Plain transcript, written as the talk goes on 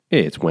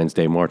It's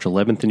Wednesday, March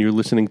 11th, and you're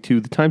listening to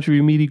the Times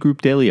Review Media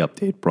Group Daily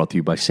Update, brought to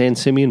you by San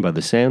Simeon by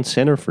the Sound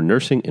Center for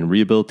Nursing and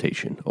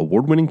Rehabilitation.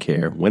 Award-winning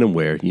care when and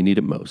where you need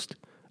it most.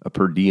 A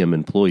per diem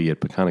employee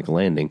at Peconic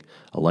Landing,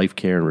 a life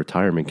care and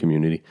retirement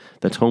community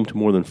that's home to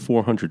more than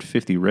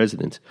 450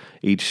 residents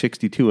age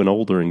 62 and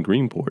older in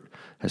Greenport,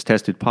 has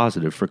tested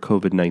positive for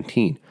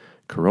COVID-19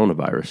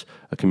 coronavirus,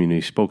 a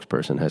community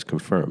spokesperson has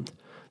confirmed.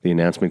 The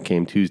announcement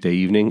came Tuesday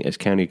evening as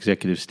County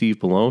Executive Steve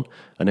Bellone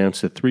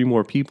announced that 3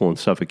 more people in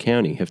Suffolk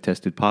County have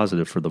tested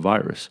positive for the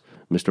virus.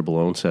 Mr.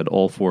 Bellone said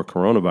all 4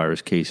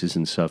 coronavirus cases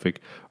in Suffolk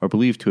are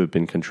believed to have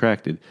been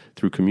contracted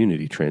through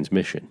community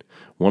transmission.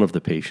 One of the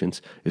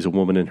patients is a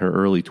woman in her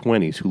early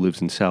 20s who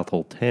lives in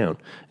Southold Town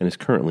and is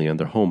currently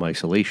under home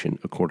isolation,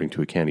 according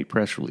to a county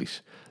press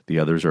release. The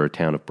others are a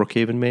Town of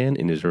Brookhaven man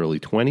in his early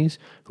 20s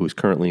who is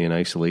currently in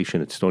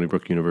isolation at Stony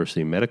Brook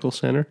University Medical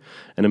Center,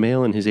 and a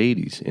male in his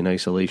 80s in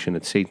isolation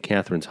at St.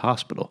 Catherine's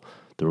Hospital,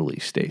 the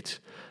release states.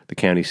 The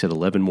county said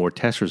 11 more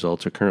test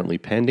results are currently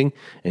pending,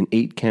 and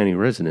 8 county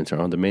residents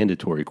are under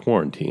mandatory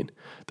quarantine.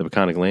 The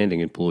Peconic Landing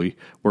employee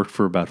worked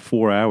for about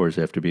 4 hours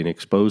after being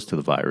exposed to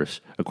the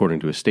virus, according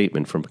to a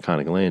statement from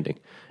Peconic Landing.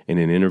 In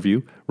an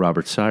interview,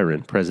 Robert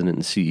Siren, president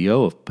and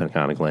CEO of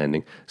Peconic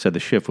Landing, said the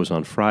shift was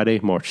on Friday,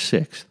 March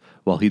 6th.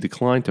 While he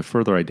declined to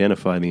further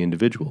identify the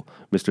individual,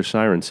 Mr.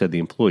 Siren said the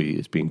employee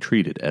is being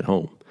treated at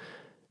home.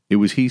 It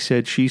was he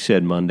said, she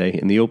said Monday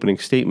in the opening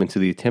statement to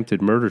the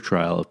attempted murder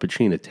trial of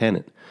Pacina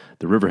Tennant,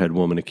 the Riverhead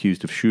woman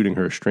accused of shooting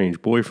her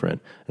estranged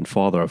boyfriend and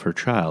father of her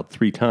child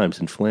 3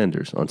 times in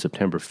Flanders on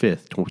September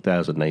 5,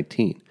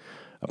 2019.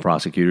 A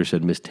prosecutor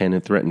said Ms.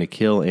 Tennant threatened to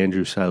kill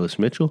Andrew Silas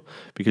Mitchell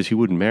because he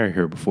wouldn't marry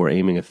her before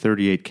aiming a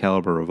 .38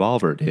 caliber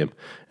revolver at him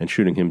and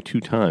shooting him 2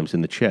 times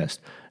in the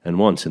chest and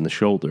once in the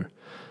shoulder.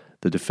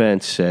 The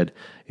defense said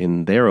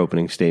in their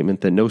opening statement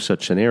that no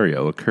such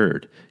scenario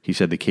occurred. He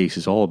said the case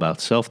is all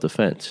about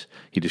self-defense.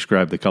 He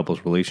described the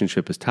couple's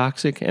relationship as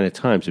toxic and at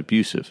times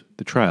abusive.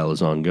 The trial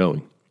is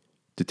ongoing.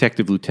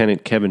 Detective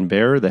Lieutenant Kevin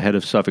Bearer, the head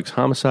of Suffolk's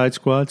homicide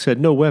squad, said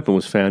no weapon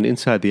was found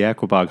inside the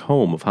Aquabog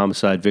home of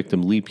homicide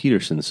victim Lee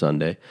Peterson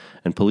Sunday,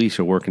 and police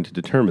are working to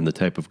determine the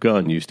type of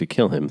gun used to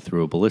kill him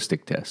through a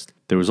ballistic test.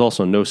 There was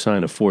also no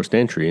sign of forced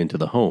entry into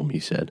the home, he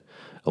said.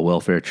 A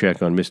welfare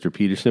check on Mr.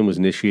 Peterson was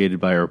initiated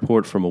by a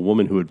report from a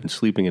woman who had been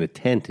sleeping in a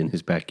tent in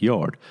his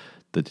backyard,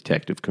 the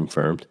detective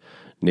confirmed.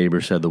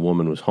 Neighbors said the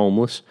woman was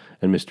homeless,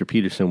 and Mr.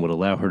 Peterson would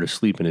allow her to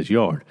sleep in his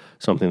yard,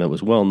 something that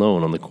was well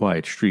known on the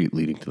quiet street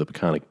leading to the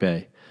Peconic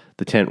Bay.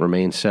 The tent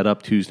remained set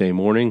up Tuesday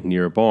morning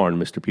near a barn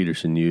Mr.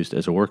 Peterson used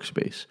as a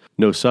workspace.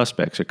 No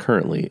suspects are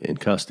currently in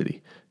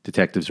custody.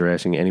 Detectives are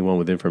asking anyone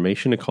with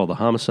information to call the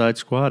homicide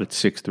squad at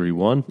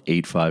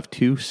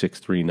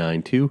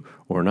 631-852-6392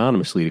 or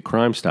anonymously to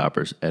Crime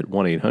Stoppers at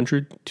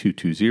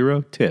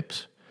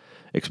 1-800-220-TIPS.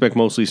 Expect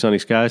mostly sunny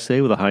skies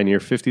today with a high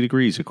near 50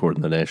 degrees,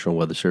 according to the National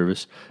Weather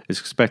Service. It's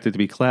expected to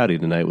be cloudy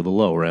tonight with a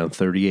low around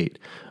 38.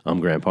 I'm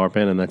Graham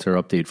Parpan, and that's our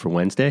update for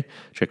Wednesday.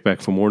 Check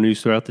back for more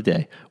news throughout the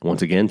day.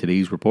 Once again,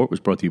 today's report was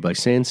brought to you by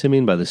San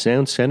Simeon by the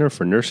Sound Center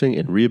for Nursing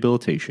and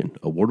Rehabilitation.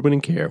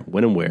 Award-winning care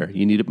when and where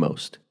you need it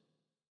most.